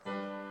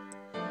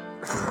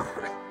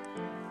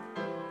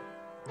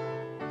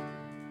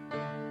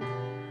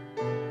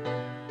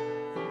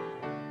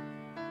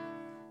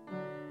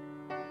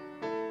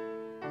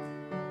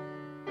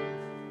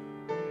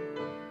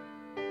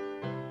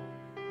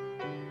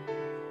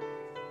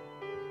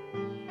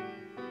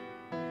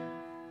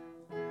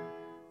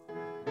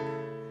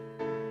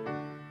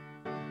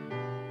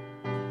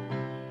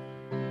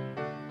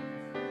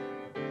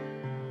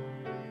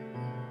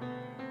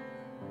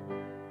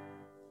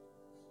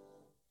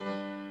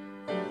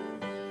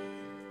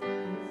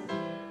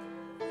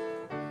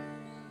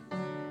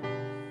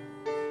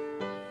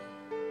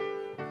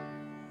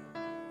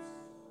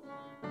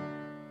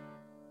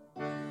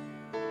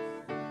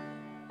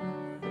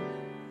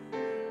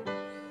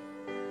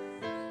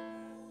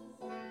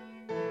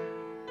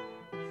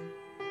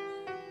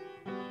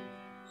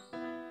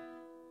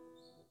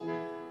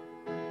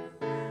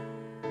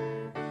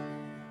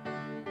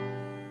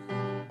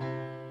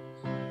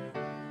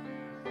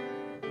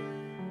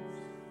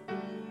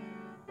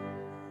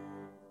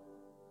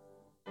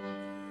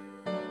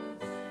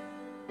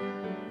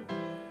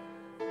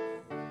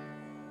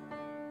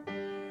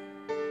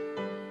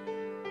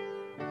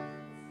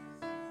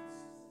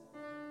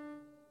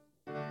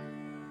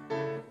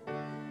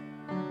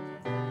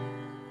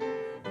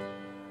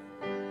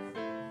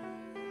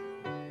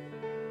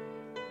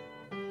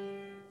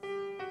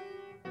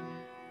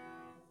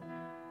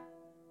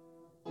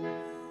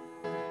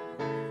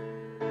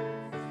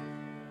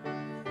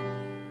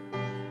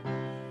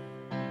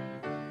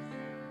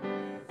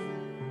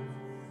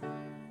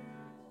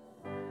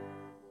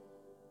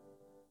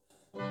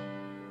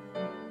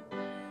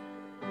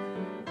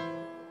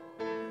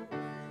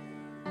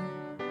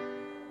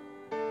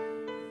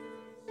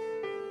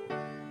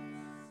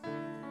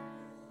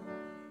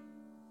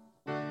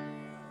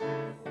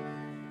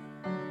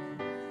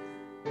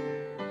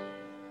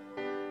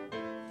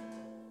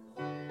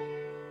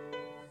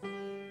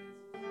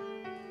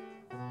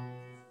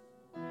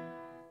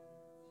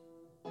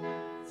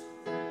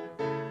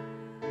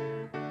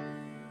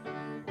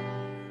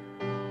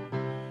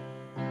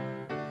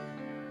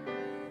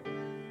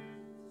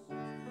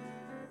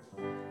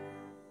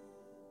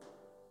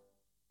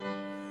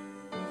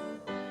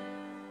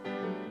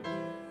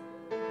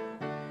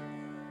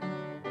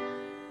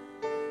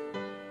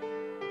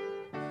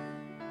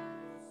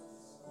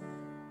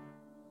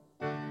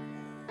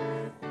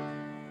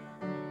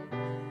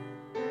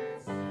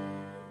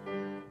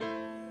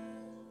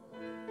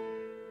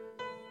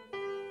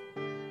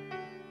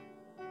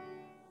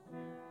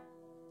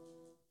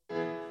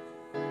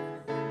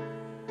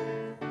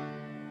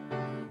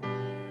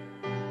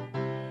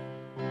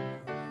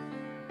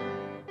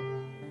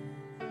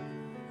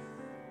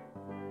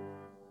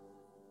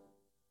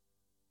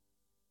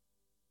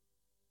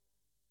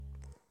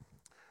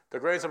The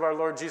grace of our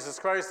Lord Jesus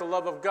Christ, the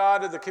love of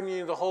God, and the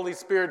communion of the Holy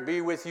Spirit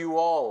be with you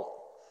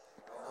all.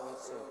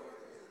 Also.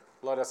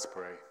 Let us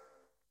pray.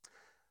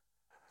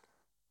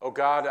 O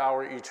God,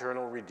 our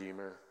eternal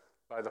Redeemer,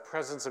 by the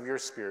presence of your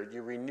Spirit,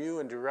 you renew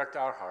and direct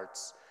our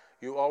hearts.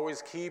 You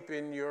always keep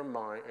in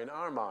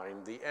our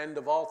mind the end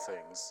of all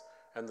things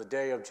and the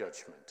day of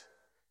judgment.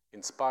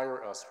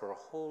 Inspire us for a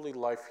holy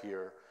life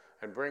here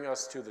and bring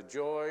us to the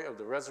joy of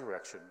the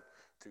resurrection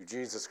through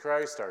Jesus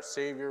Christ, our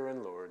Savior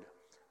and Lord.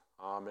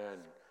 Amen.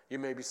 You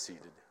may be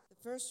seated. The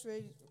first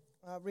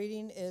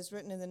reading is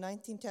written in the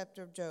 19th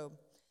chapter of Job.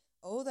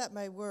 Oh, that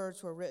my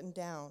words were written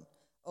down.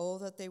 Oh,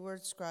 that they were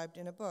inscribed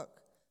in a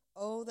book.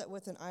 Oh, that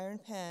with an iron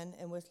pen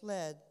and with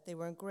lead they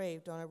were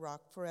engraved on a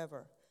rock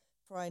forever.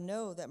 For I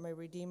know that my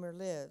Redeemer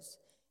lives,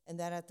 and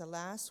that at the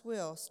last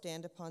will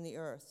stand upon the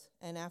earth.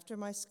 And after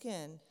my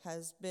skin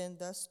has been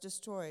thus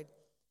destroyed,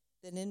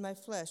 then in my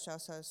flesh I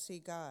shall see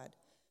God,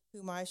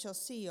 whom I shall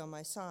see on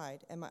my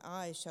side, and my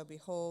eyes shall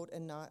behold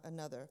and not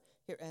another.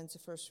 Here ends the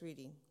first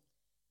reading.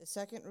 The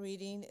second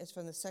reading is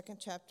from the second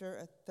chapter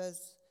of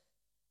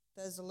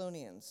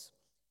Thessalonians.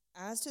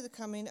 As to the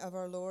coming of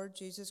our Lord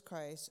Jesus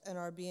Christ and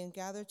our being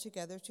gathered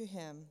together to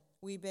him,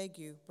 we beg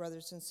you,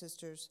 brothers and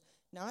sisters,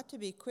 not to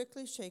be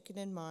quickly shaken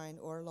in mind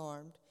or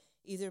alarmed,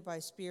 either by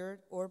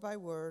spirit or by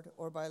word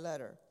or by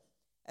letter,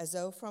 as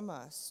though from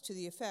us, to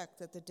the effect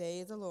that the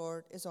day of the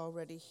Lord is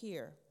already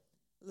here.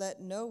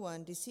 Let no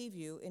one deceive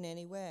you in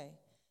any way.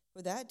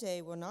 For that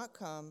day will not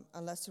come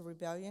unless the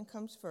rebellion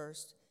comes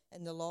first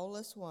and the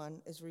lawless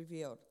one is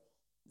revealed,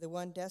 the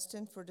one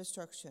destined for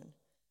destruction,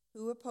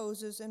 who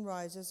opposes and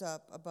rises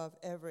up above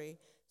every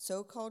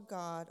so-called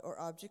God or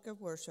object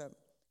of worship,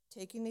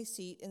 taking a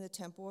seat in the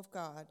temple of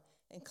God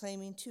and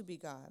claiming to be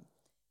God.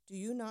 Do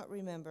you not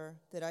remember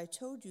that I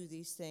told you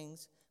these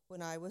things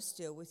when I was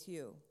still with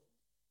you?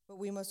 But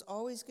we must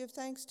always give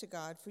thanks to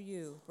God for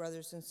you,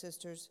 brothers and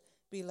sisters,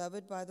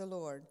 beloved by the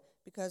Lord,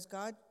 because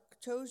God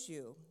chose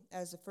you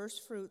as the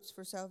first fruits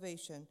for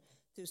salvation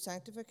through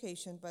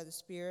sanctification by the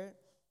Spirit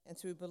and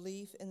through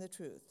belief in the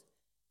truth.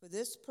 For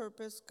this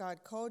purpose God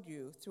called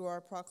you through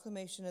our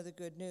proclamation of the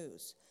good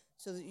news,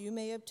 so that you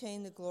may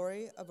obtain the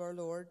glory of our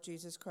Lord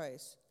Jesus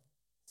Christ.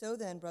 So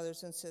then,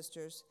 brothers and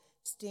sisters,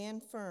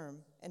 Stand firm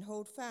and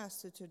hold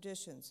fast the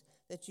traditions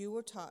that you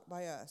were taught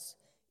by us,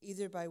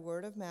 either by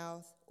word of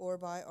mouth or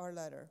by our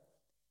letter.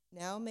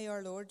 Now may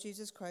our Lord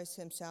Jesus Christ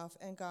himself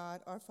and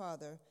God our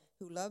Father,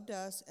 who loved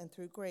us and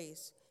through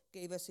grace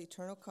gave us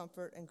eternal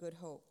comfort and good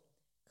hope,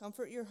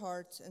 comfort your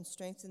hearts and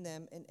strengthen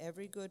them in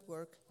every good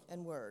work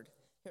and word.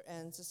 Here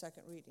ends the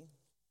second reading.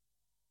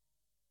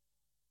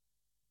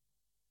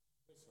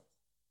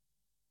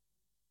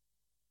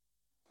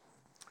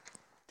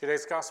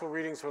 Today's gospel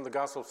readings from the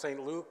Gospel of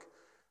St. Luke,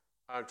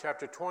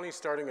 chapter 20,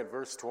 starting at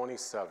verse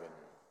 27.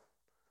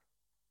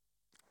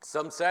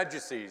 Some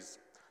Sadducees,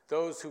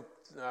 those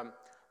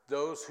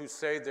who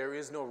say there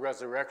is no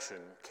resurrection,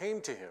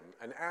 came to him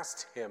and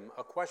asked him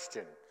a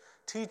question.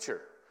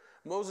 Teacher,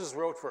 Moses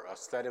wrote for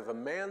us that if a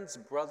man's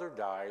brother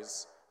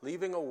dies,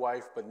 leaving a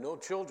wife but no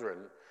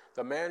children,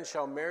 the man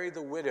shall marry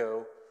the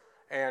widow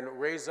and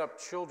raise up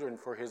children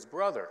for his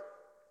brother.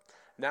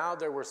 Now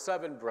there were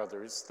 7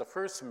 brothers. The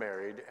first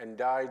married and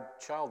died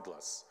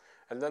childless.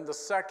 And then the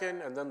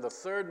second and then the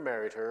third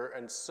married her,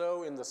 and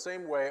so in the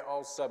same way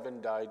all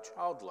 7 died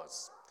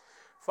childless.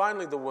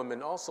 Finally the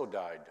woman also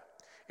died.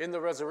 In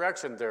the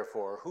resurrection,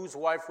 therefore, whose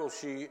wife will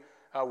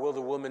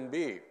the woman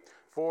be?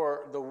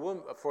 For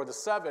the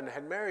 7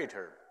 had married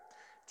her.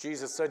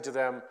 Jesus said to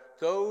them,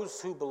 those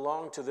who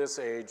belong to this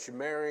age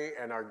marry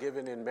and are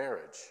given in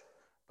marriage.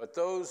 But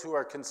those who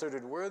are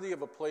considered worthy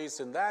of a place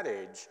in that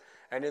age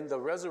and in the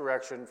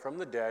resurrection from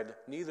the dead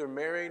neither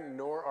marry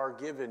nor are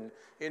given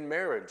in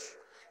marriage.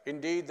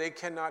 Indeed, they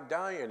cannot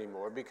die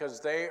anymore, because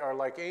they are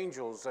like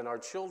angels and are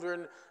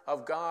children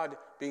of God,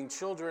 being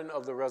children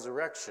of the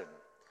resurrection.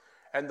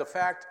 And the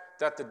fact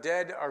that the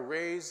dead are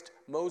raised,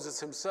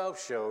 Moses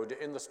himself showed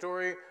in the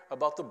story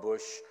about the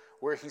bush,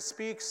 where he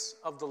speaks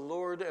of the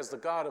Lord as the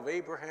God of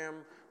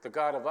Abraham, the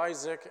God of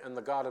Isaac, and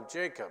the God of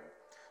Jacob.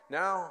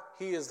 Now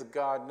he is the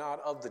God not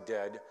of the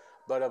dead,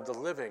 but of the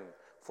living,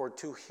 for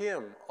to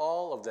him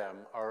all of them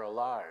are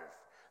alive.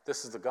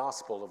 This is the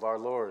gospel of our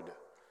Lord.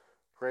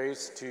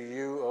 Praise to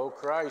you, O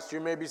Christ. You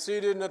may be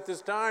seated, and at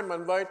this time I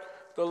invite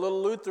the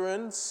little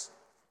Lutherans.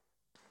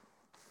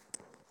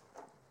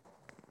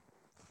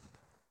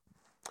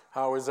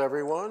 How is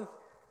everyone?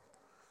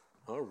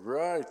 All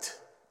right.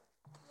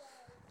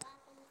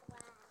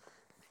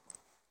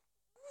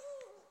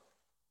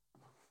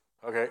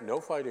 Okay, no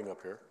fighting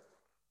up here.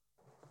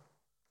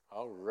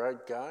 All right,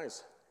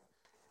 guys.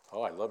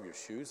 Oh, I love your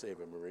shoes,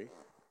 Ava Marie. You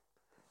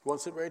want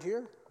to sit right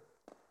here?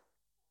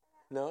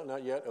 No,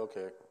 not yet?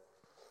 Okay.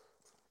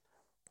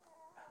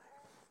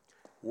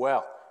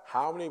 Well,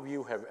 how many of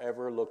you have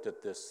ever looked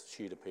at this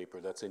sheet of paper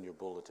that's in your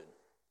bulletin?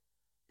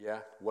 Yeah?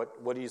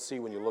 What do you see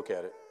when you look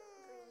at it?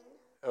 Green.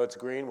 Oh, it's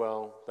green?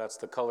 Well, that's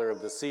the color of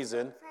the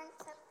season.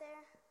 Footprints up there.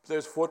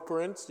 There's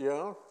footprints,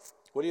 yeah.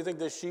 What do you think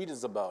this sheet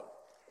is about?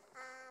 It's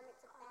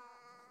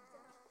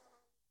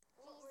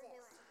about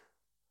Jesus.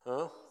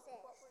 Huh?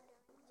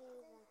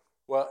 Jesus.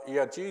 Well,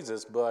 yeah,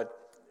 Jesus, but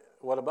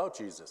what about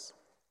Jesus?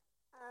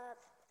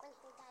 When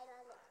he died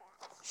on the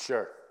cross.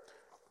 Sure.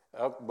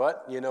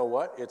 But you know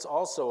what? It's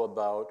also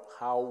about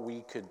how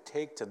we could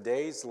take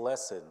today's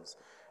lessons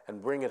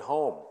and bring it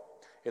home.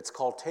 It's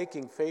called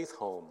Taking Faith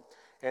Home.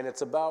 And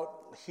it's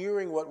about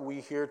hearing what we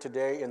hear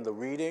today in the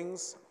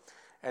readings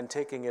and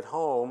taking it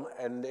home.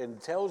 And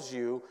it tells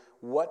you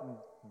what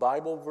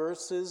Bible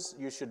verses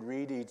you should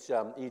read each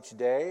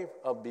day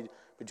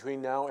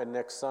between now and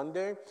next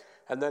Sunday.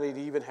 And then it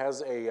even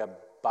has a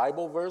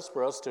Bible verse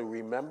for us to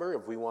remember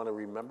if we want to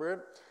remember it.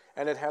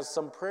 And it has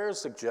some prayer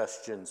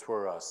suggestions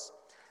for us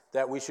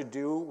that we should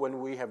do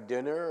when we have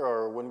dinner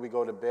or when we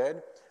go to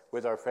bed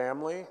with our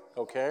family,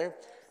 okay?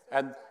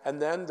 And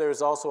then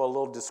there's also a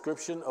little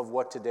description of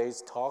what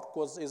today's talk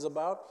is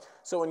about.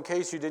 So in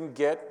case you didn't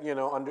get, you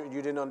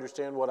didn't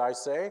understand what I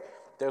say,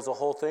 there's a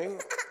whole thing,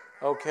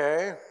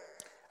 okay?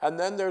 And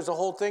then there's a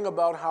whole thing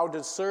about how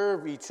to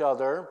serve each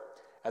other.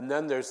 And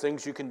then there's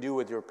things you can do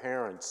with your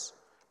parents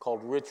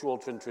called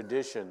rituals and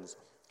traditions.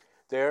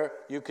 There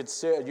you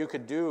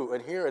could do,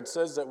 and here it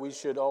says that we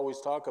should always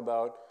talk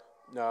about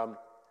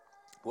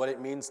what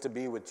it means to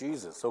be with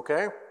Jesus,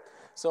 okay?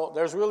 So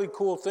there's really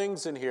cool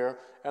things in here,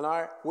 and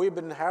we've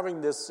been having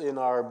this in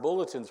our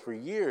bulletins for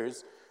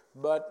years,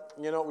 but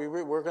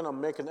we're going to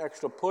make an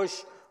extra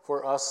push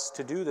for us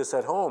to do this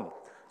at home.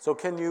 So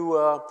can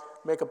you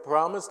make a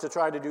promise to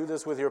try to do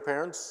this with your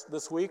parents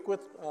this week?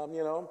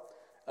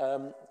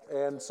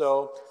 And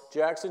so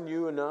Jackson,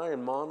 you and I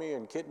and Mommy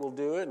and Kit will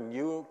do it, and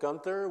you,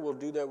 Gunther, will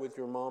do that with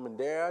your mom and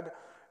dad,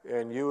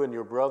 and you and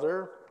your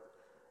brother,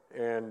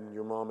 and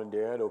your mom and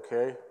dad,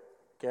 okay?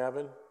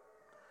 Gavin?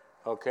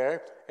 Okay?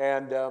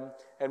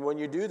 And when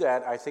you do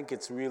that, I think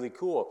it's really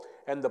cool.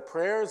 And the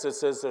prayers, it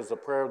says there's a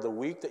prayer of the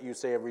week that you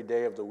say every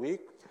day of the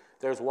week.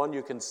 There's one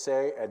you can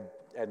say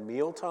at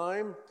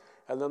mealtime,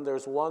 and then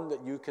there's one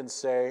that you can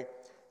say,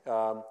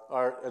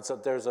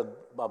 there's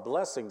a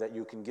blessing that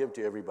you can give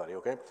to everybody,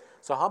 okay?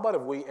 So how about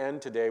if we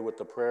end today with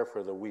the prayer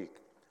for the week,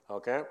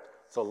 okay?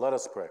 So let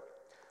us pray.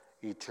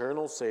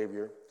 Eternal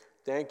Savior,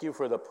 thank you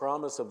for the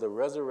promise of the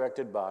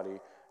resurrected body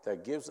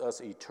that gives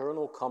us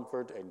eternal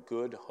comfort and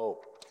good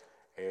hope.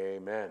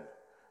 Amen.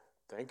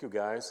 Thank you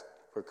guys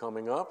for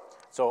coming up.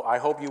 So I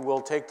hope you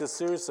will take this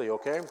seriously,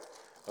 okay?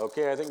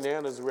 Okay, I think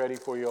Nana's ready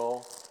for you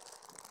all.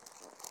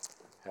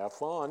 Have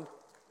fun.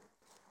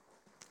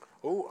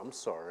 Oh, I'm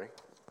sorry.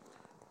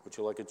 Would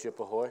you like a Jip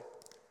Ahoy?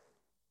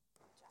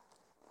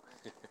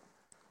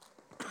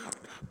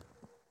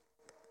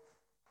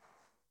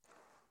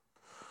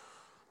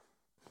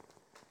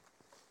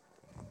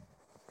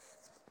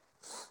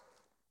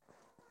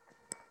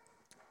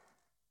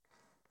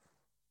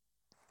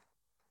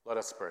 Let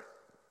us pray.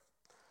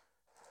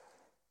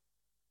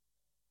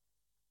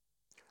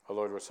 Our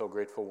Lord, we're so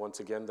grateful once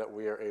again that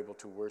we are able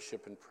to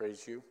worship and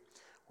praise you.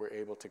 We're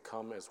able to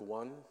come as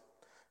one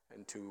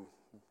and to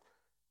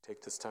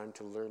take this time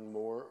to learn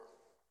more.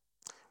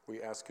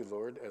 We ask you,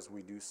 Lord, as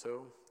we do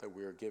so, that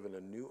we are given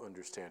a new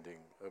understanding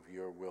of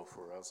your will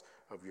for us,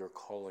 of your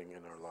calling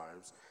in our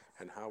lives,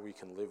 and how we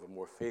can live a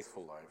more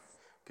faithful life.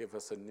 Give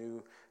us a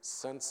new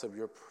sense of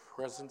your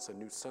presence, a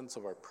new sense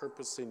of our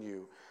purpose in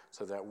you,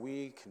 so that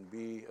we can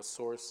be a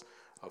source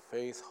of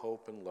faith,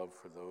 hope, and love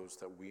for those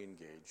that we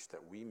engage, that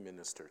we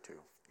minister to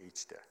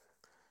each day.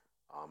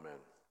 Amen.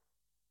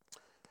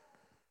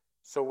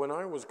 So when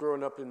I was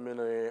growing up in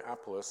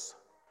Minneapolis,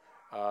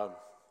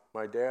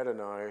 my dad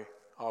and I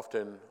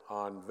often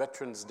on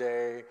Veterans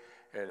Day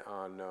and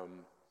on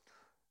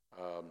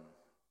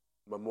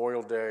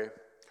Memorial Day,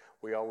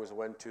 we always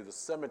went to the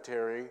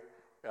cemetery,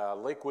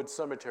 Lakewood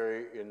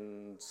Cemetery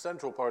in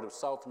central part of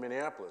South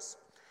Minneapolis.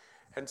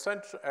 And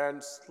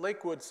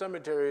Lakewood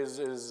Cemetery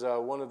is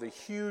one of the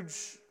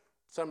huge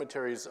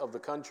cemeteries of the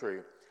country.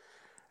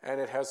 And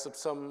it has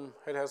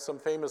some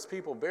famous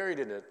people buried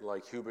in it,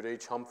 like Hubert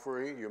H.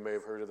 Humphrey. You may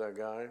have heard of that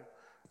guy.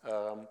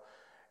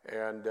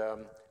 And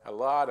a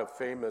lot of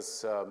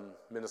famous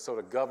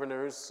Minnesota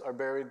governors are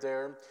buried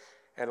there.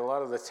 And a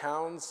lot of the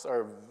towns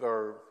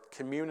or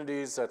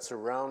communities that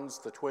surrounds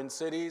the Twin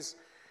Cities,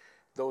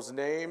 those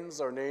names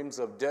are names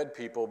of dead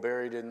people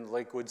buried in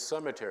Lakewood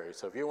Cemetery.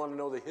 So if you want to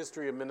know the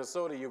history of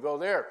Minnesota, you go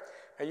there.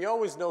 And you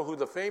always know who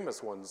the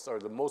famous ones are,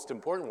 the most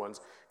important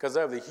ones, because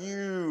they have the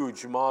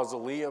huge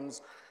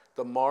mausoleums.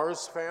 The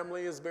Mars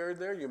family is buried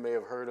there. You may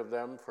have heard of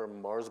them from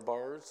Mars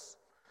Bars.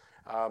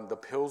 The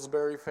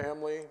Pillsbury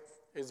family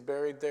is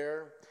buried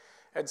there.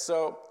 And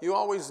so you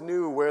always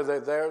knew where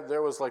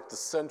there was like the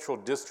central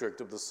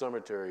district of the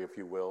cemetery, if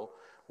you will,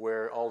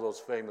 where all those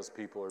famous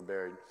people are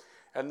buried.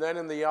 And then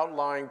in the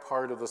outlying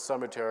part of the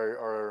cemetery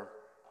are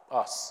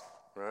us,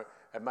 right?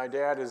 And my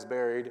dad is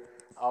buried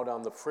out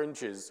on the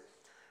fringes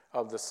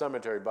of the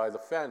cemetery by the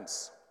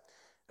fence.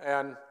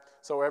 And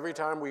so every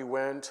time we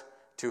went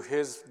to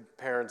his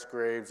parents'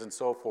 graves and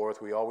so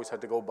forth, we always had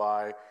to go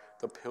by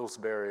the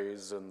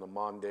Pillsburys and the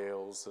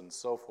Mondales and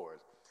so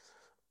forth.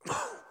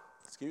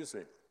 Excuse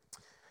me.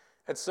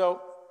 And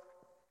so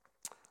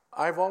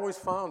I've always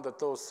found that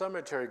those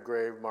cemetery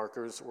grave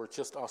markers were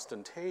just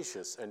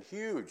ostentatious and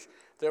huge.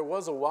 There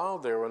was a while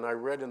there when I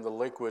read in the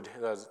Lakewood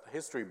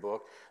history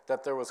book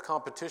that there was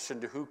competition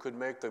to who could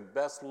make the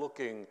best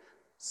looking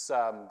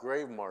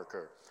grave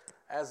marker,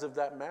 as if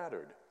that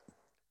mattered.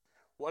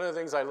 One of the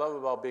things I love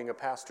about being a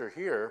pastor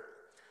here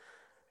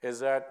is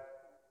that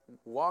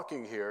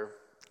walking here,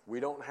 we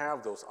don't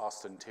have those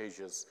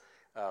ostentatious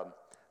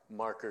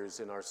markers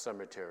in our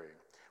cemetery.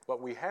 What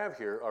we have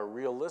here are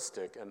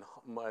realistic and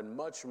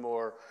much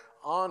more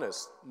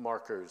honest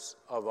markers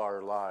of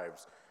our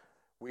lives.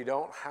 We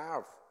don't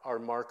have our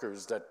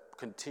markers that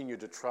continue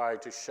to try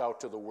to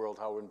shout to the world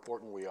how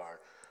important we are.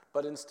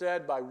 But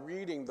instead, by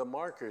reading the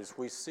markers,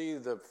 we see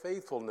the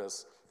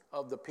faithfulness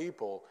of the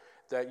people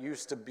that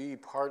used to be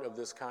part of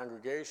this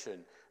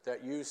congregation,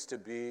 that used to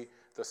be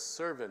the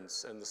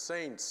servants and the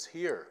saints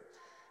here.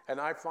 And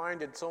I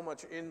find it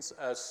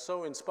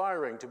so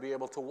inspiring to be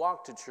able to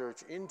walk to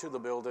church into the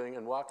building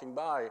and walking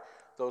by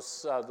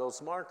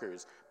those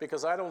markers,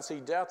 because I don't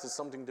see death as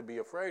something to be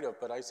afraid of,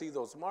 but I see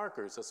those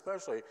markers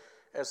especially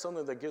as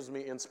something that gives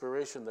me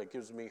inspiration, that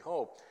gives me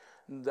hope,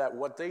 that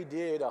what they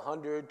did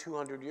 100,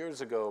 200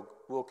 years ago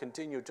will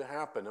continue to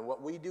happen. And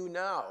what we do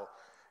now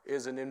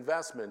is an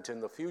investment in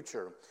the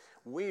future.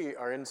 We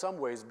are in some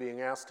ways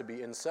being asked to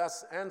be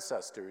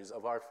ancestors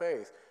of our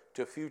faith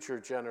to future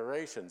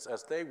generations,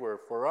 as they were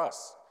for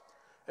us.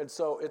 And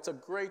so it's a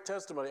great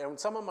testimony. And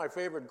some of my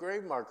favorite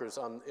grave markers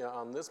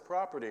on this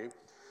property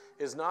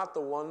is not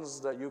the ones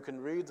that you can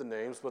read the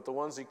names, but the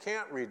ones you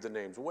can't read the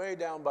names, way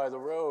down by the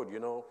road,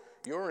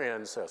 your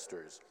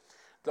ancestors,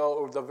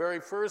 the very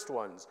first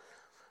ones.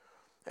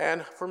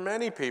 And for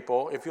many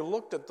people, if you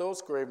looked at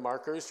those grave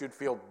markers, you'd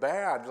feel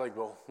bad, like,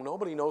 well,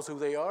 nobody knows who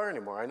they are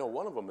anymore. I know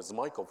one of them is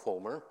Michael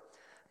Fulmer,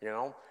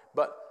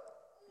 but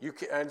you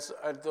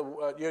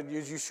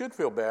should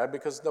feel bad,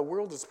 because the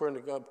world is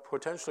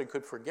potentially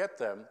could forget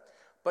them,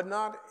 but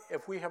not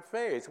if we have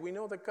faith. We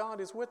know that God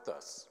is with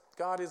us.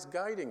 God is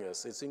guiding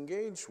us. It's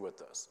engaged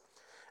with us.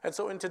 And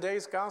so in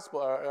today's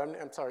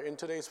in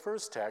today's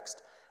first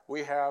text,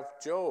 we have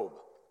Job.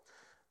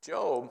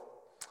 Job,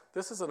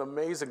 this is an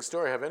amazing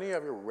story. Have any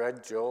of you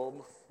read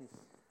Job?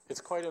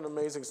 It's quite an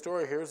amazing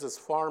story. Here's this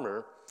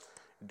farmer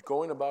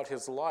going about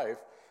his life,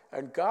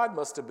 And God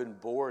must have been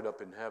bored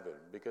up in heaven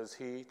because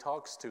he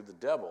talks to the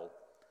devil.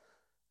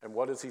 And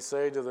what does he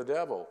say to the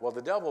devil? Well,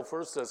 the devil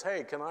first says,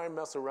 hey, can I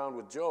mess around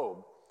with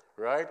Job?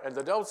 Right? And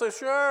the devil says,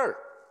 sure,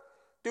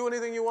 do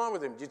anything you want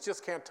with him. You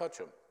just can't touch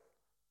him.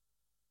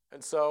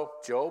 And so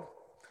Job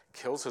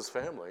kills his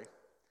family,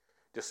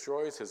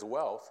 destroys his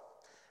wealth.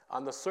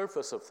 On the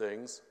surface of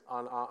things,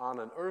 on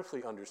an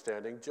earthly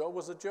understanding, Job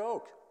was a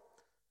joke.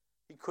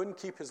 He couldn't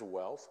keep his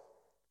wealth,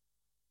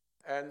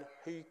 and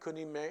he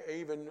couldn't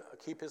even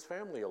keep his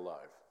family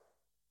alive.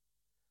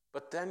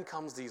 But then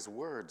comes these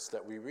words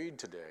that we read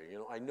today.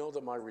 I know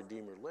that my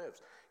Redeemer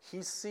lives.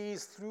 He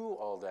sees through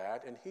all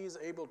that, and he's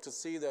able to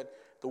see that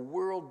the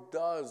world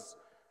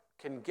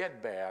can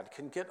get bad,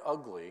 can get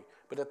ugly,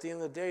 but at the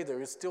end of the day,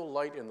 there is still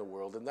light in the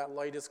world, and that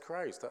light is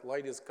Christ. That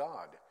light is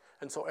God.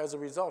 And so as a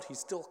result, he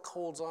still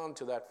holds on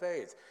to that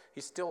faith.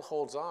 He still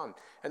holds on.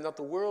 And that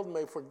the world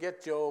may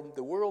forget Job,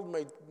 the world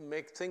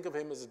may think of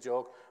him as a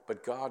joke,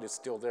 but God is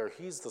still there.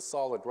 He's the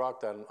solid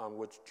rock on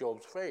which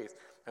Job's faith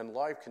and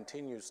life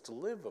continues to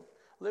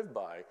live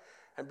by.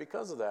 And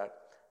because of that,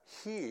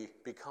 he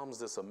becomes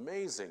this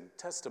amazing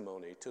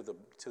testimony to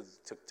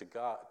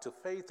God, to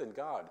faith in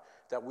God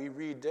that we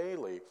read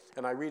daily.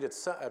 And I read it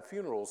at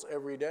funerals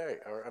every day,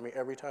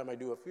 every time I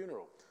do a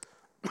funeral.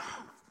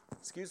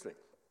 Excuse me.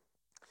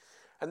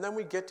 And then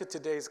we get to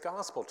today's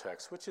gospel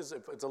text, which is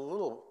it's a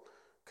little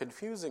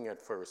confusing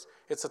at first.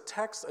 It's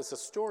a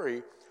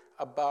story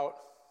about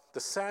the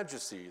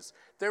Sadducees.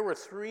 There were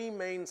three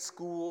main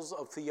schools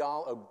of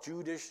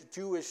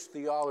Jewish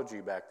theology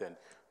back then.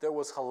 There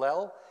was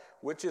Hillel,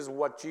 which is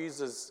what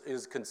Jesus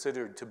is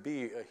considered to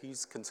be.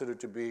 He's considered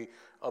to be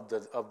of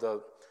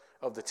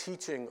the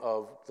teaching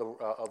of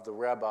the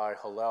Rabbi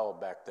Hillel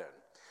back then.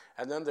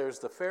 And then there's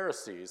the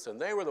Pharisees, and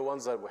they were the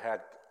ones that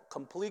had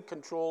complete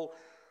control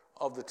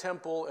of the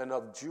temple and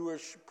of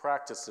Jewish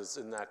practices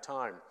in that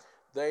time.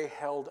 They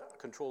held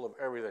control of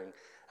everything.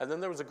 And then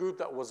there was a group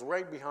that was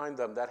right behind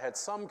them that had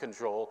some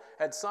control,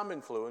 had some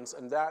influence,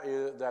 and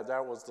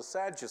that was the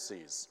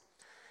Sadducees.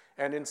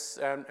 And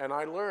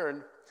I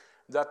learned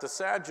that the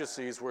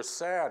Sadducees were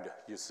sad,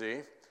 you see,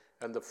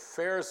 and the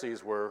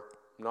Pharisees were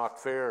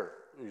not fair.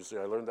 You see,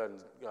 I learned that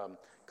in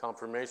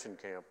confirmation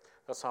camp.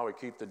 That's how we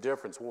keep the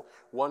difference.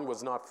 One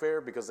was not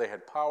fair because they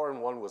had power,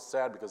 and one was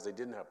sad because they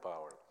didn't have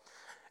power.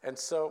 And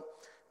so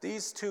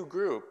these two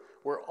groups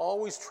were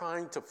always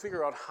trying to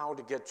figure out how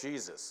to get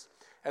Jesus.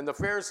 And the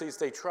Pharisees,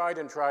 they tried,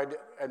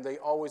 and they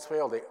always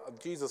failed.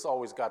 Jesus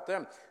always got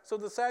them. So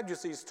the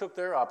Sadducees took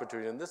their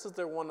opportunity, and this is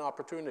their one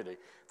opportunity.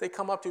 They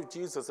come up to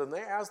Jesus, and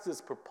they ask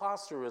this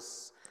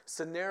preposterous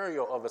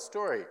scenario of a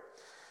story.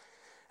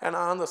 And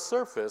on the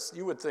surface,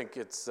 you would think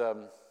it's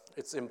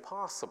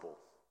impossible.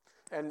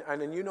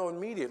 And you know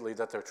immediately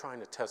that they're trying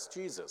to test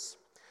Jesus.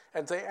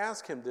 And they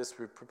ask him this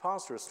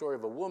preposterous story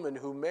of a woman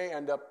who may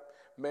end up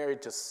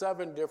married to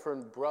 7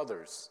 different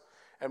brothers.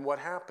 And what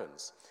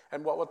happens?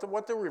 And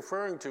what they're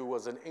referring to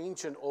was an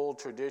ancient old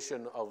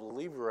tradition of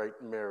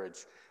Levirate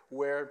marriage,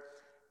 where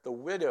the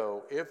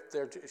widow, if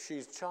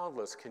she's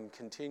childless, can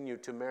continue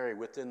to marry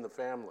within the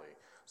family.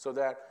 So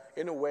that,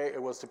 in a way,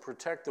 it was to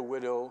protect the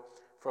widow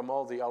from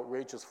all the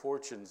outrageous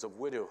fortunes of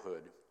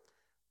widowhood.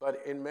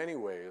 But in many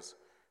ways,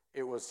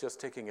 it was just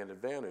taking an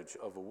advantage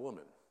of a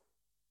woman.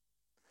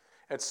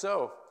 And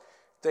so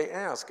they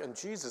ask, and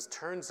Jesus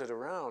turns it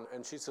around,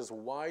 and she says,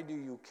 why do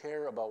you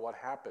care about what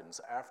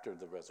happens after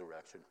the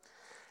resurrection?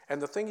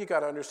 And the thing you got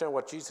to understand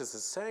what Jesus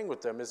is saying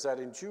with them is that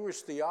in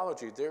Jewish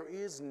theology, there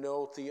is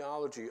no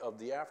theology of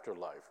the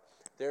afterlife.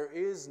 There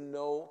is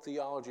no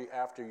theology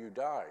after you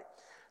die.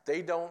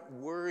 They don't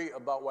worry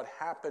about what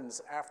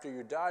happens after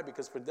you die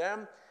because for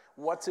them,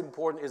 what's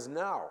important is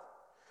now.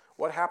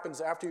 What happens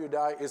after you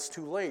die is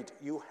too late.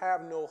 You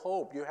have no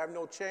hope. You have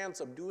no chance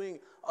of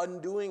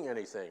undoing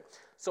anything.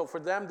 So for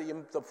them,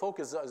 the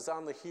focus is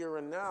on the here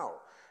and now.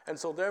 And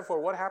so therefore,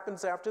 what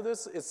happens after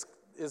this is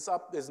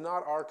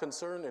not our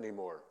concern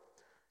anymore.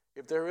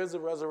 If there is a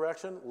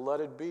resurrection, let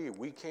it be.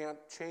 We can't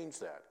change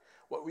that.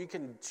 What we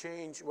can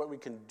change, what we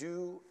can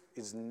do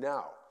is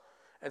now.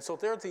 And so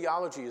their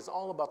theology is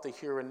all about the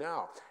here and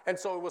now. And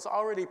so it was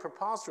already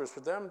preposterous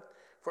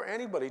for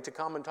anybody to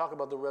come and talk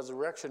about the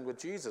resurrection with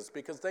Jesus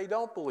because they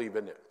don't believe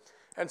in it.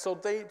 And so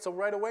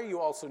right away you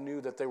also knew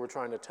that they were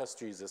trying to test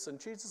Jesus. And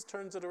Jesus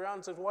turns it around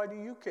and says, why do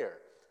you care?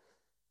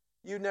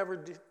 You never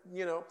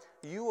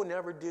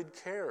did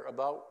care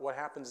about what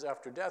happens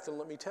after death. And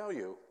let me tell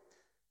you,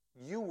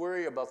 you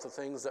worry about the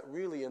things that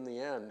really in the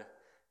end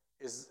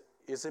is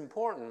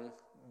important,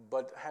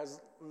 but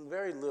has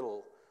very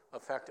little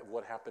effect of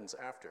what happens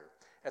after.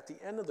 At the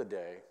end of the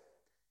day,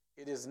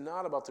 it is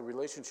not about the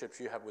relationships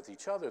you have with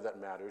each other that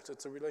matters.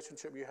 It's a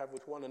relationship you have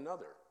with one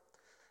another,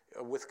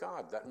 with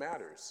God, that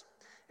matters.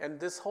 And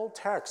this whole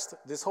text,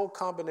 this whole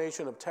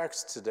combination of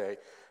texts today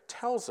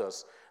tells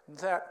us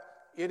that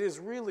it is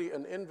really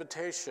an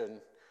invitation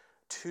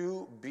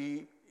to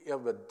be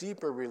of a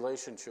deeper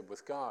relationship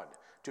with God,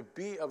 to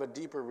be of a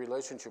deeper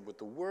relationship with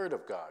the Word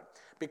of God.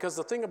 Because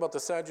the thing about the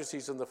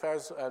Sadducees and the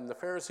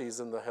Pharisees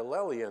and the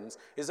Hillelians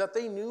is that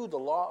they knew the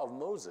law of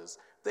Moses.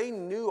 They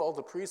knew all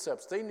the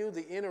precepts. They knew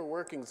the inner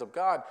workings of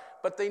God,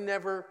 but they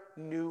never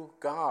knew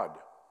God.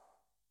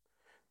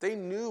 They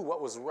knew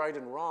what was right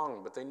and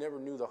wrong, but they never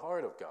knew the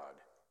heart of God.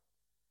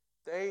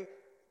 They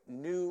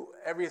knew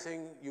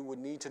everything you would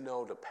need to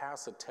know to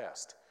pass a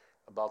test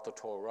about the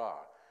Torah,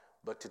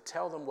 but to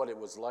tell them what it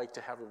was like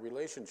to have a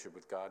relationship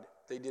with God,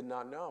 they did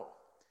not know.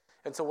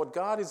 And so what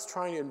God is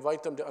trying to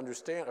invite them to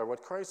understand, or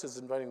what Christ is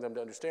inviting them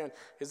to understand,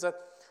 is that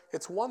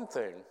it's one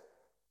thing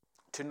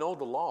to know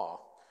the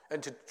law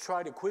and to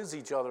try to quiz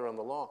each other on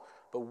the law,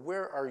 but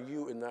where are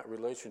you in that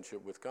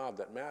relationship with God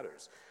that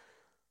matters?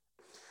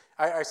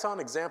 I saw an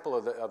example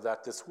of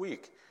that this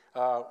week.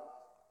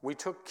 We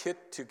took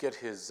Kit to get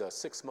his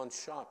 6-month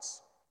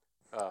shots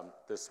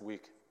this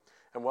week.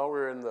 And while we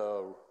were in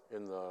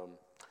the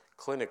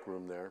clinic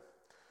room there,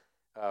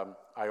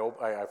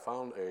 I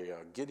found a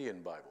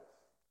Gideon Bible.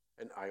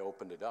 And I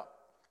opened it up.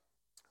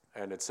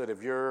 And it said,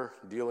 if you're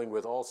dealing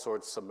with all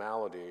sorts of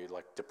malady,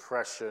 like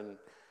depression,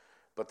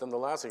 but then the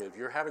last thing, if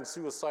you're having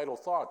suicidal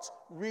thoughts,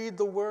 read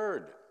the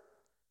Word.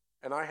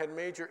 And I had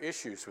major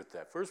issues with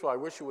that. First of all, I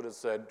wish you would have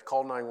said,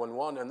 call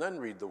 911 and then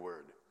read the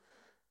Word.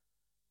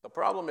 The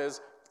problem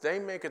is, they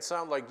make it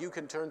sound like you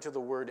can turn to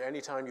the Word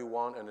anytime you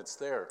want and it's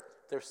there.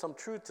 There's some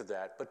truth to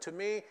that. But to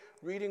me,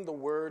 reading the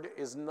Word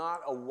is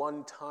not a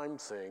one-time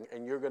thing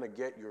and you're going to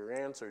get your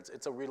answers.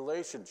 It's a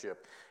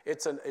relationship.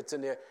 It's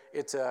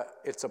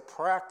a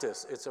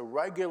practice. It's a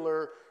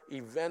regular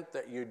event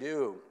that you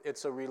do.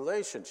 It's a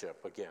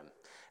relationship again.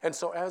 And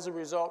so as a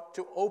result,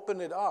 to open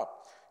it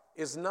up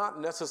is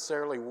not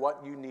necessarily what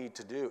you need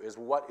to do, is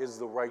what is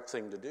the right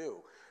thing to do.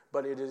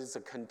 But it is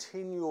a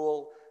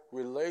continual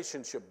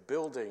relationship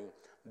building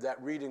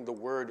that reading the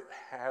Word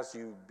has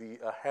you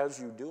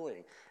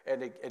doing.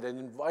 And it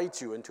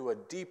invites you into a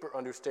deeper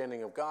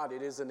understanding of God.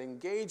 It is an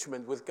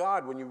engagement with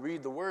God when you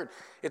read the Word.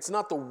 It's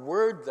not the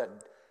Word that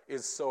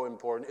is so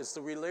important. It's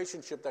the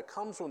relationship that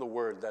comes from the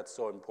Word that's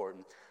so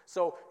important.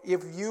 So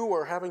if you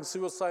are having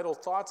suicidal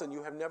thoughts and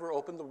you have never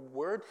opened the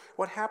Word,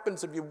 what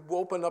happens if you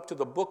open up to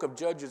the book of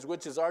Judges,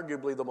 which is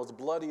arguably the most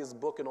bloodiest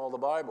book in all the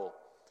Bible?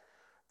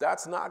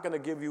 That's not going to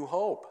give you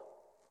hope,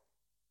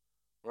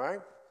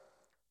 right?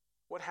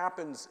 What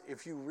happens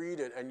if you read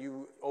it and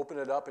you open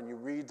it up and you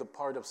read the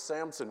part of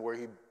Samson where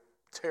he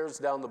tears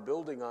down the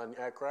building and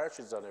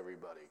crashes on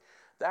everybody?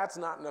 That's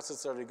not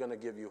necessarily going to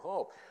give you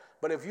hope.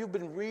 But if you've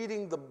been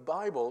reading the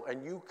Bible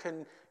and you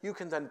can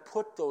then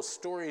put those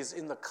stories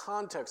in the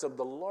context of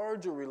the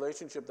larger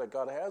relationship that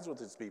God has with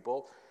his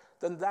people,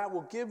 then that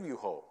will give you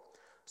hope.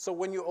 So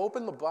when you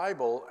open the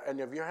Bible, and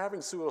if you're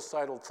having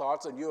suicidal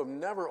thoughts and you have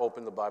never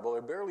opened the Bible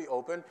or barely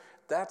opened,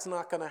 that's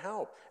not going to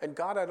help. And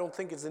God, I don't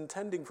think, is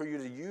intending for you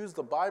to use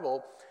the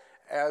Bible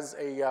as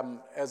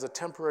a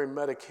temporary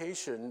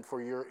medication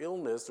for your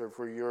illness or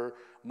for your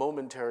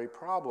momentary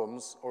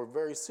problems or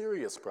very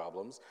serious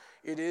problems.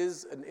 It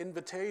is an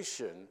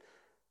invitation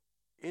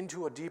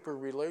into a deeper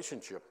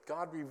relationship.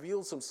 God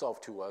reveals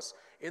himself to us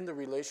in the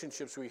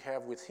relationships we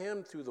have with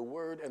him through the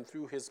Word and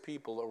through his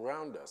people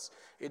around us.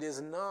 It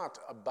is not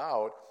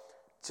about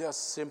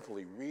just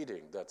simply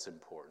reading that's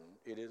important.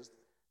 It is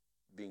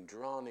being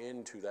drawn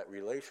into that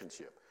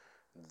relationship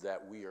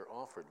that we are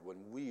offered when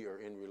we are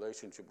in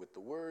relationship with the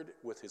Word,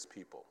 with his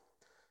people.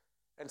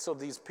 And so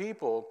these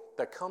people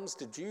that comes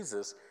to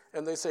Jesus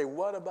and they say,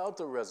 what about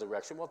the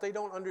resurrection? Well, they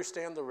don't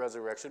understand the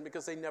resurrection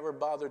because they never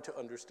bothered to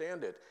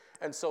understand it.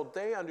 And so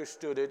they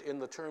understood it in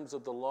the terms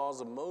of the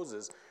laws of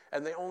Moses,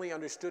 and they only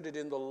understood it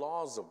in the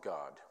laws of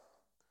God.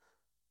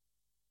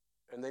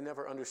 And they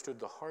never understood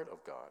the heart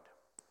of God.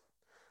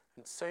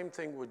 And same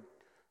thing with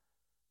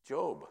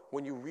Job.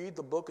 When you read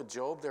the book of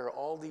Job, there are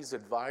all these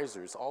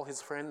advisors. All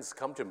his friends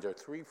come to him. There are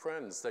 3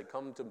 friends that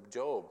come to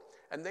Job,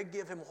 and they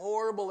give him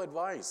horrible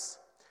advice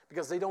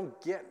because they don't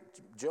get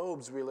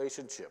Job's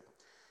relationship.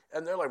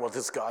 And they're like, well,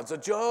 this God's a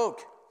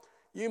joke.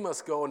 You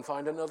must go and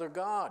find another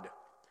God.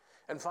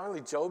 And finally,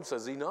 Job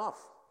says,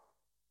 enough.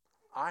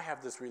 I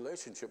have this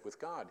relationship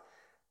with God.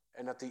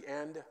 And at the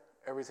end,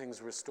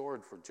 everything's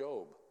restored for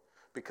Job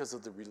because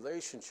of the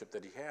relationship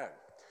that he had.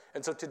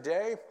 And so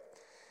today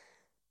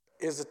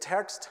is a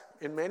text,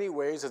 in many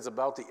ways, it's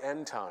about the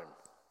end time.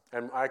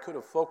 And I could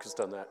have focused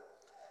on that.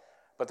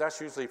 But that's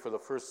usually for the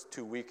first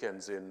 2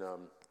 weekends in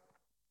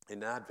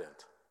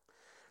Advent.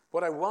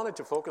 What I wanted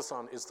to focus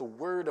on is the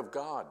Word of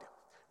God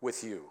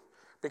with you,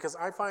 because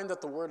I find that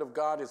the Word of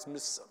God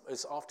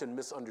is often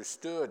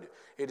misunderstood.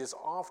 It is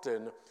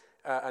often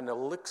an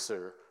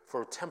elixir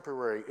for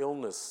temporary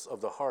illness of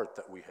the heart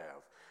that we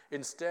have.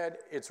 Instead,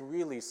 it's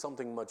really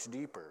something much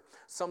deeper,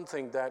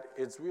 something that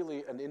is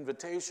really an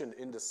invitation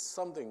into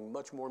something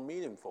much more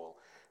meaningful.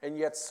 And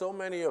yet so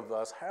many of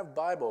us have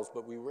Bibles,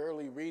 but we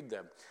rarely read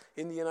them.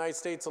 In the United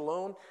States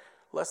alone,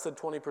 less than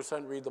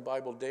 20% read the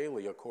Bible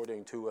daily,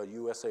 according to a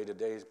USA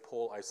Today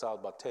poll I saw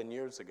about 10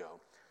 years ago.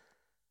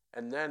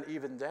 And then,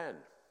 even then,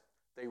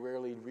 They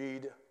rarely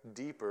read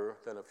deeper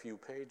than a few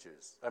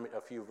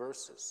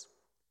verses.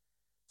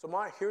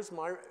 So here's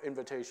my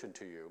invitation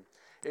to you,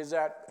 is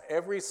that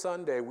every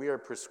Sunday we are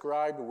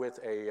prescribed with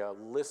a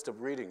list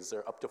of readings.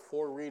 There are up to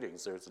 4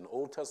 readings. There's an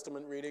Old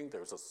Testament reading,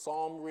 there's a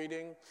Psalm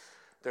reading,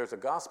 there's a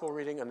Gospel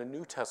reading, and a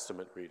New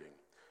Testament reading.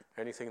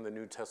 Anything in the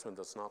New Testament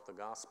that's not the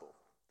Gospel.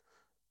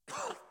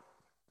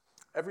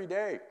 Every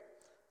day,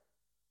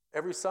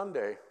 every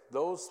Sunday,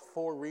 those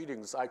 4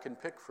 readings I can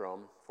pick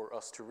from for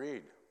us to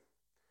read.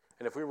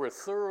 And if we were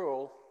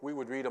thorough, we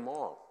would read them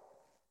all.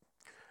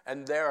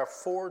 And there are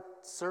 4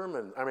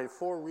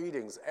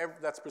 readings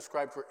that's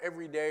prescribed for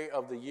every day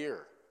of the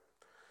year.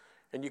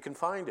 And you can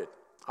find it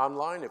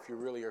online if you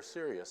really are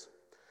serious.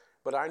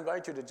 But I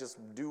invite you to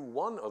just do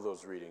one of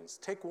those readings.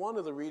 Take one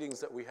of the readings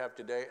that we have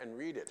today and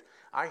read it.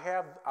 I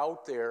have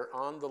out there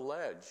on the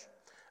ledge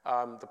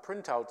the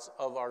printouts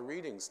of our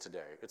readings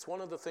today. It's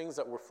one of the things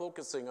that we're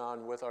focusing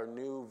on with our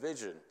new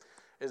vision.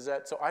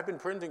 So I've been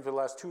printing for the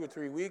last 2 or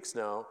 3 weeks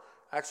now,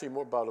 actually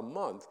more about a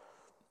month,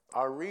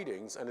 our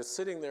readings, and it's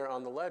sitting there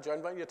on the ledge. I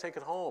invite you to take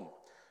it home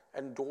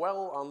and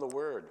dwell on the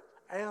Word.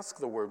 Ask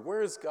the Word,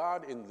 where is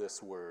God in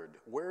this Word?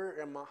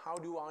 How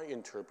do I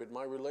interpret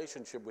my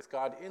relationship with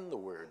God in the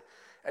Word?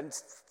 And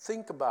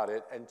think about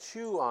it and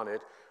chew on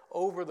it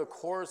over the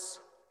course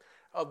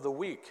of the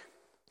week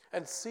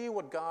and see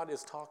what God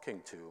is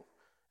talking to.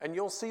 And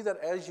you'll see that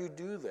as you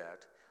do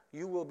that,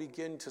 you will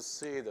begin to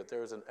see that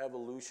there's an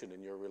evolution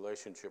in your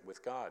relationship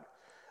with God.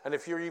 And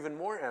if you're even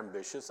more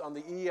ambitious, on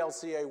the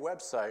ELCA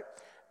website,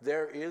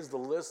 there is the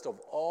list of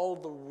all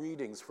the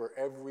readings for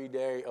every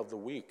day of the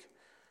week.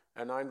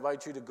 And I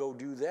invite you to go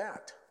do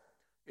that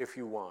if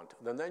you want.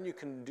 Then you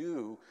can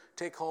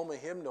take home a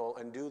hymnal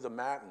and do the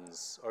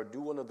matins, or do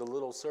one of the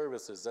little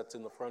services that's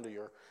in the front of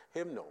your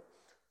hymnal.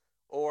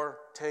 Or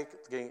take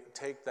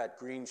that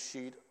green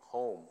sheet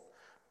home,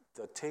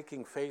 the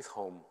Taking Faith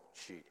Home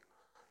sheet.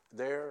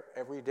 There,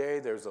 every day,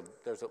 there's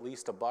at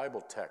least a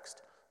Bible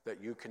text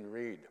that you can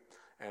read,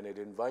 and it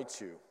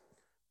invites you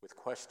with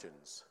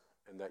questions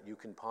and that you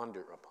can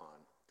ponder upon.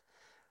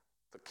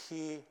 The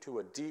key to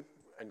a deep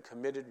and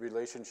committed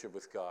relationship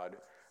with God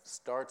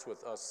starts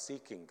with us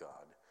seeking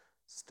God,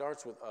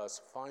 starts with us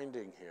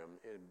finding Him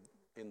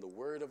in the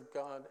Word of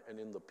God and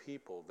in the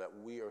people that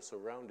we are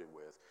surrounded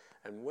with.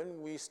 And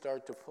when we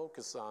start to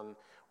focus on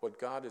what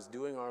God is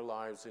doing in our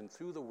lives and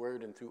through the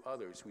Word and through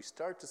others, we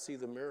start to see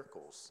the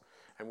miracles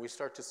and we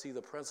start to see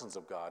the presence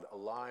of God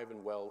alive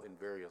and well in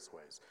various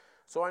ways.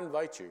 So I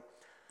invite you,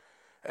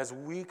 as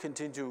we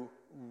continue to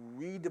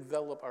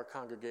redevelop our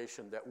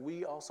congregation, that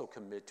we also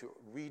commit to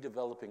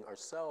redeveloping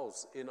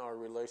ourselves in our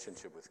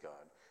relationship with God.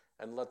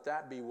 And let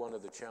that be one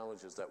of the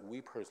challenges that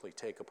we personally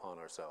take upon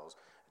ourselves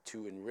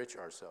to enrich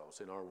ourselves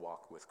in our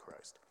walk with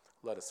Christ.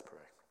 Let us pray.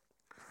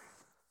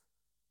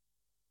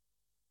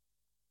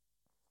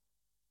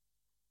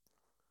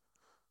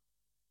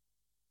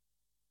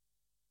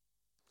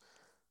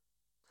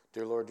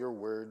 Dear Lord, your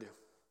word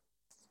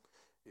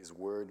is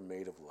word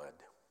made of lead,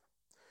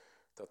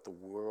 that the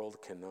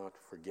world cannot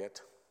forget,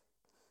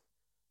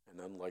 and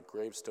unlike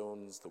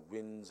gravestones, the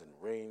winds and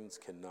rains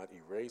cannot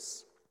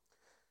erase.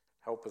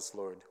 Help us,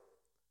 Lord.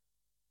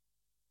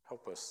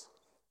 Help us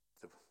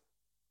to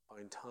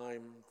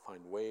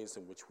find ways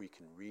in which we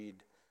can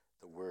read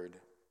the Word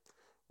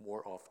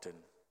more often,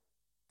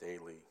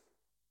 daily,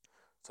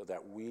 so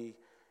that we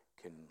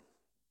can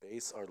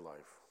base our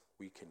life,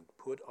 we can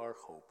put our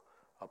hope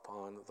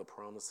upon the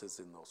promises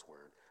in those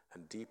words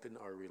and deepen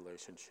our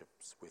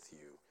relationships with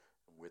you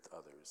and with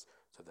others,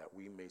 so that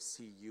we may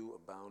see you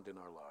abound in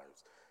our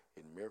lives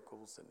in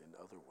miracles and in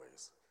other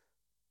ways.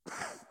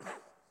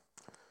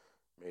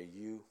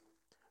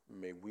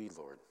 May we,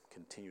 Lord,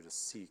 continue to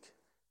seek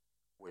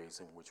ways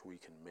in which we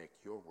can make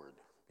your word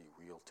be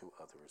real to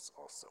others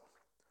also.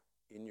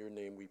 In your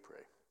name we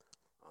pray.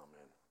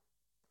 Amen.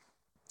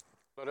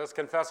 Let us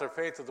confess our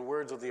faith with the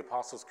words of the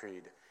Apostles'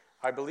 Creed.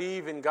 I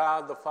believe in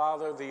God the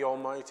Father, the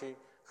Almighty,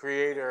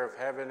 creator of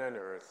heaven and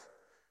earth.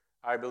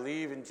 I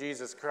believe in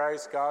Jesus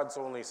Christ, God's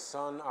only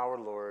Son, our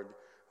Lord,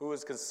 who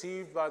was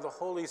conceived by the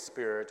Holy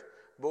Spirit,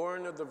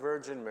 born of the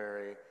Virgin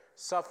Mary,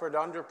 suffered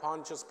under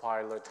Pontius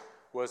Pilate,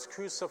 was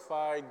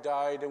crucified,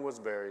 died, and was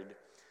buried.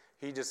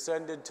 He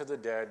descended to the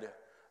dead.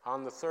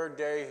 On the 3rd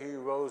day he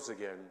rose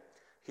again.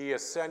 He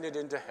ascended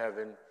into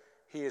heaven.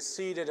 He is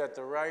seated at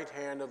the right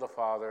hand of the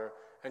Father,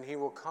 and he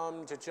will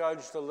come to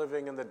judge the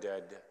living and the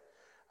dead.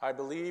 I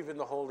believe in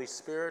the Holy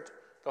Spirit,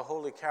 the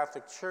Holy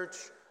Catholic Church,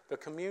 the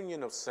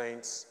communion of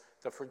saints,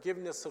 the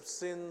forgiveness of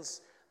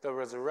sins, the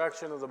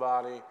resurrection of the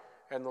body,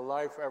 and the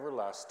life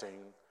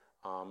everlasting.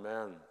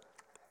 Amen.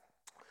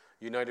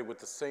 United with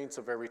the saints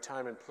of every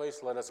time and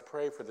place, let us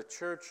pray for the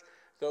church,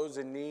 those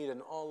in need,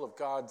 and all of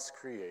God's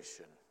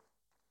creation.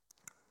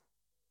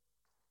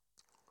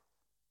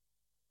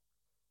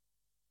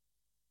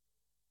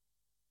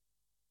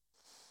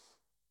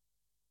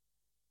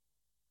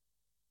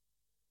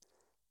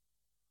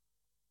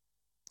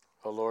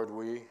 Oh Lord,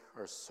 we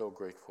are so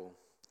grateful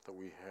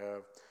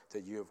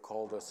that you have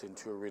called us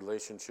into a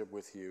relationship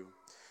with you,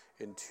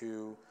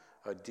 into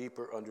a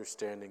deeper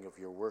understanding of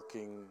your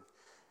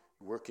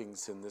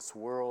workings in this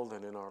world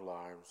and in our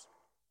lives.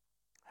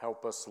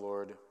 Help us,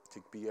 Lord,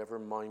 to be ever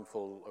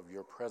mindful of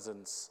your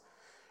presence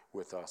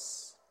with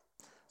us,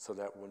 so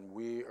that when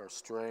we are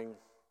straying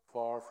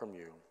far from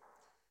you,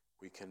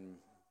 we can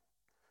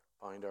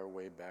find our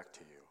way back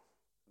to you,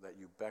 that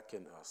you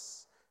beckon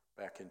us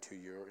back into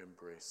your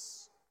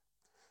embrace.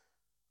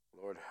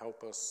 Lord,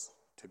 help us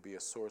to be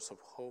a source of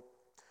hope,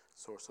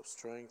 source of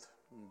strength,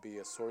 and be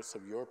a source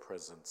of your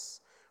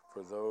presence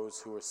for those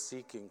who are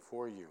seeking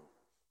for you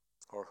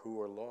or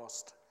who are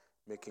lost,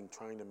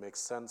 trying to make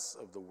sense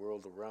of the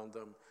world around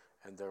them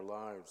and their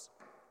lives.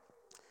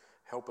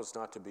 Help us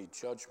not to be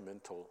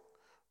judgmental,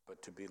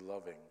 but to be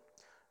loving.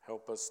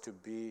 Help us to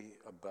be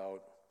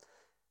about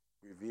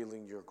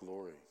revealing your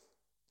glory,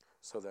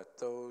 so that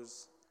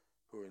those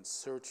who are in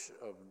search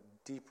of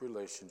deep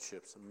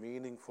relationships,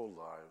 meaningful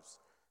lives,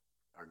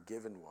 are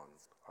given one,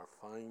 are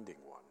finding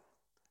one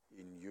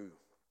in you.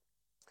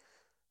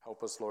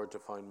 Help us, Lord, to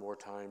find more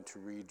time to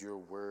read your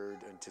word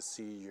and to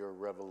see your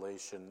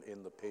revelation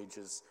in the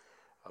pages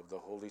of the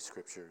Holy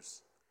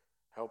Scriptures.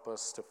 Help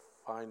us to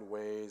find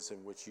ways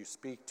in which you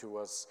speak to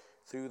us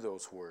through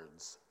those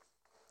words,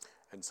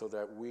 and so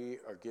that we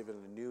are given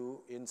a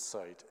new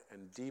insight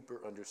and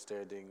deeper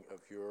understanding of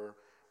your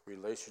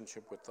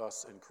relationship with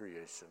us and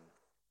creation.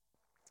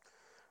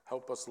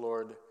 Help us,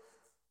 Lord,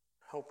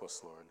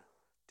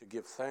 to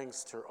give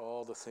thanks to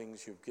all the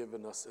things you've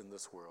given us in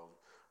this world,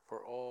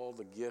 for all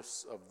the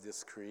gifts of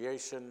this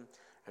creation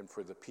and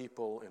for the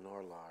people in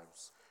our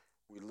lives.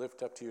 We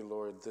lift up to you,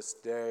 Lord, this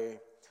day,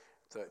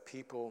 the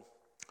people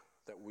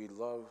that we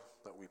love,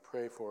 that we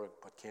pray for,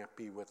 but can't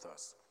be with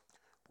us.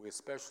 We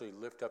especially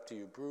lift up to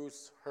you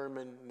Bruce,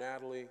 Herman,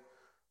 Natalie,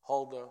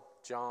 Hulda,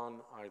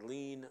 John,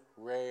 Eileen,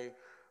 Ray,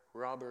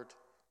 Robert,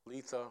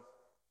 Letha,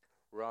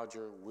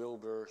 Roger,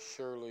 Wilbur,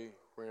 Shirley,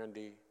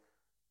 Randy,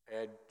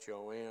 Ed,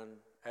 Joanne,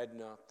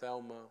 Edna,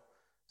 Thelma,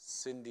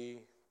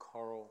 Cindy,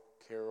 Carl,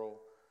 Carol,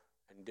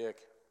 and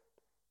Dick.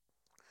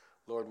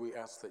 Lord, we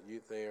ask that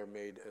they are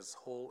made as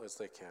whole as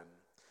they can.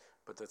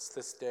 But that's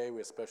this day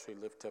we especially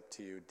lift up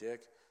to you,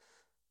 Dick,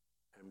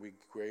 and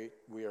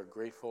we are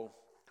grateful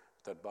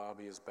that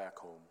Bobby is back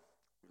home.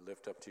 We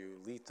lift up to you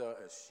Letha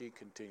as she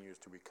continues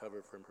to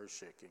recover from her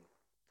shaking.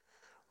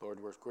 Lord,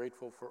 we're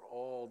grateful for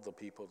all the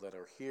people that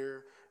are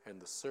here and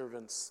the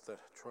servants that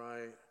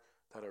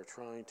are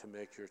trying to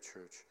make your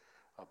church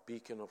a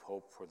beacon of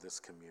hope for this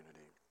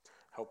community.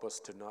 Help us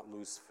to not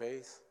lose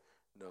faith,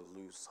 not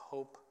lose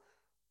hope,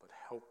 but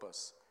help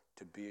us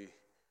to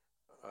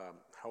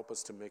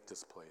make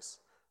this place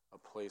a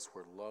place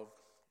where love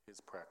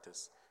is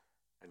practiced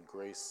and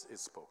grace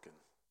is spoken.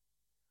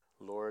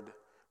 Lord,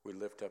 we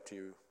lift up to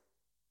you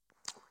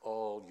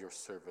all your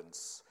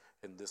servants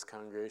in this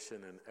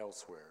congregation and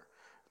elsewhere,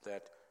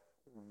 that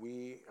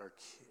we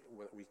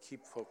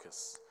keep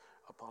focus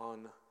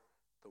upon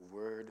the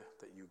word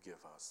that you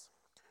give us.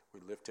 We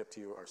lift up to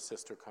you our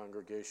sister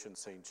congregation,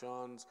 St.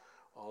 John's,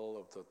 all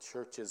of the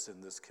churches in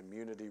this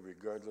community,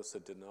 regardless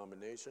of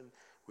denomination.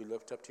 We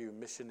lift up to you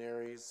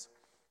missionaries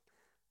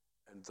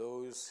and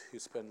those who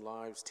spend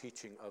lives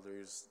teaching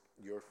others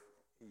your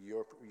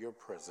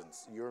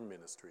presence, your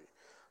ministry,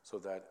 so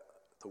that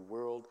the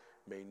world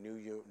may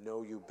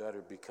know you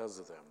better because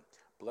of them.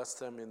 Bless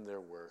them in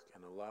their work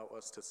and allow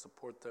us to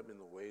support them in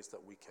the ways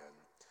that we can.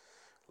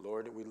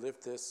 Lord, we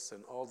lift this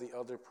and all the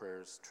other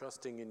prayers,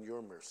 trusting in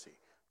your mercy,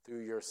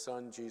 through your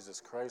Son, Jesus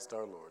Christ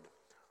our Lord.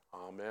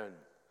 Amen.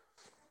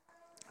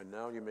 And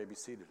now you may be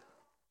seated.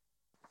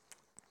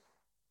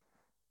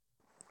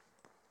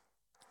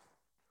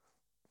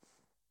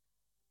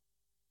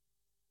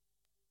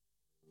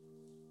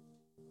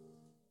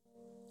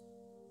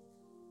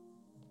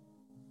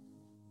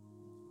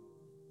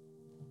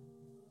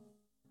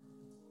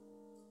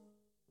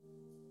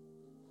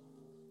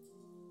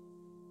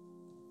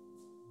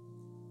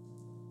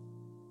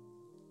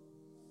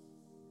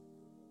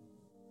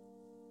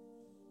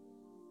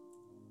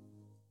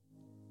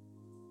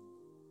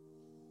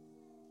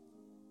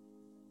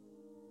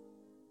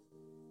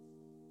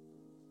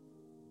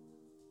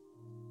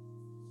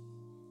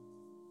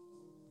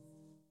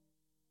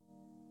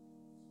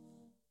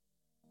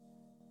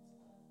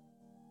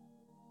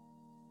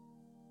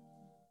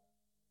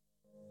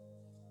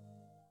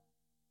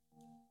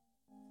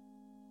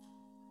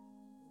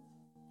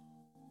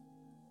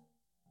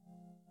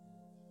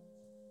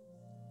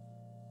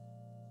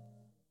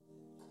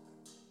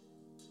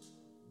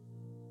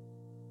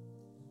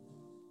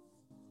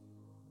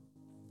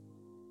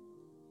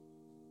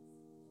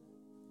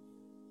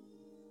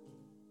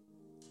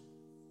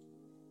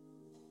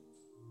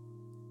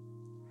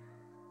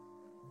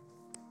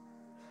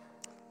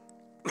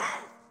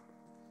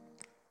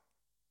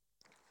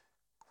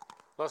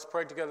 Let's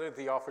pray together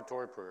the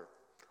offertory prayer.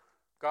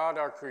 God,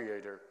 our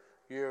Creator,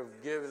 you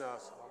have given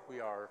us all we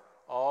are,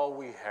 all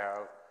we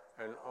have,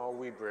 and all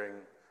we bring,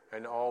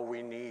 and all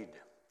we need.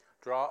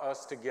 Draw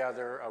us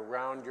together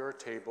around your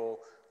table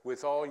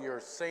with all your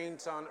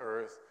saints on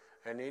earth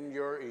and in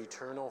your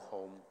eternal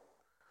home.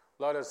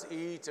 Let us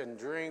eat and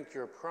drink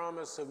your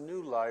promise of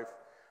new life,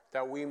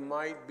 that we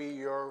might be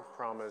your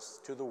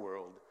promise to the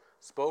world.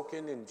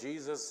 Spoken in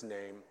Jesus'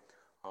 name,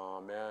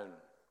 amen.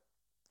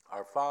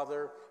 Our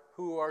Father,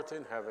 who art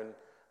in heaven,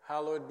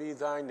 hallowed be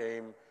thy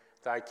name.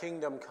 Thy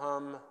kingdom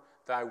come,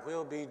 thy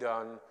will be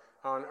done,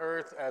 on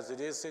earth as it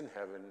is in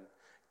heaven.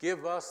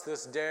 Give us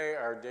this day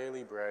our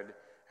daily bread,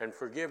 and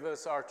forgive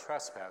us our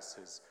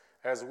trespasses,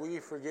 as we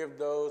forgive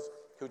those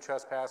who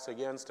trespass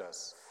against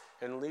us.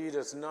 And lead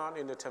us not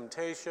into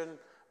temptation,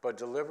 but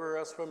deliver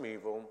us from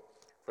evil.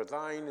 For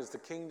thine is the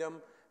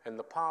kingdom, and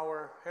the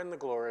power, and the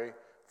glory,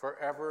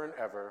 forever and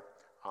ever.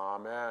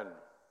 Amen.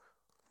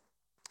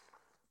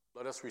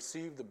 Let us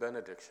receive the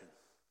benediction.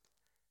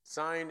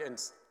 Signed and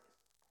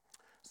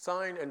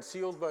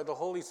sealed by the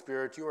Holy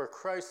Spirit, you are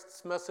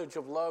Christ's message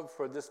of love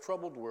for this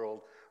troubled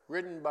world,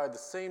 written by the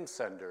same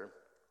sender.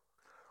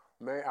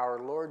 May our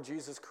Lord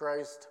Jesus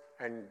Christ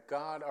and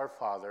God our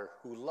Father,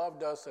 who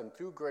loved us and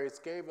through grace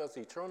gave us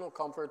eternal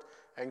comfort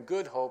and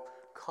good hope,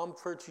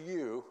 comfort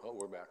you,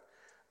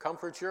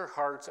 comfort your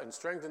hearts and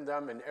strengthen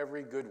them in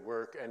every good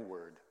work and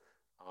word.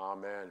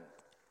 Amen.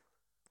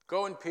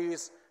 Go in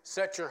peace,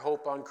 set your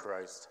hope on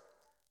Christ.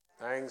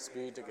 Thanks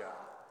be to God.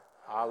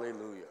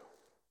 Hallelujah.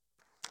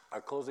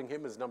 Our closing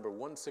hymn is number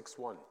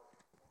 161.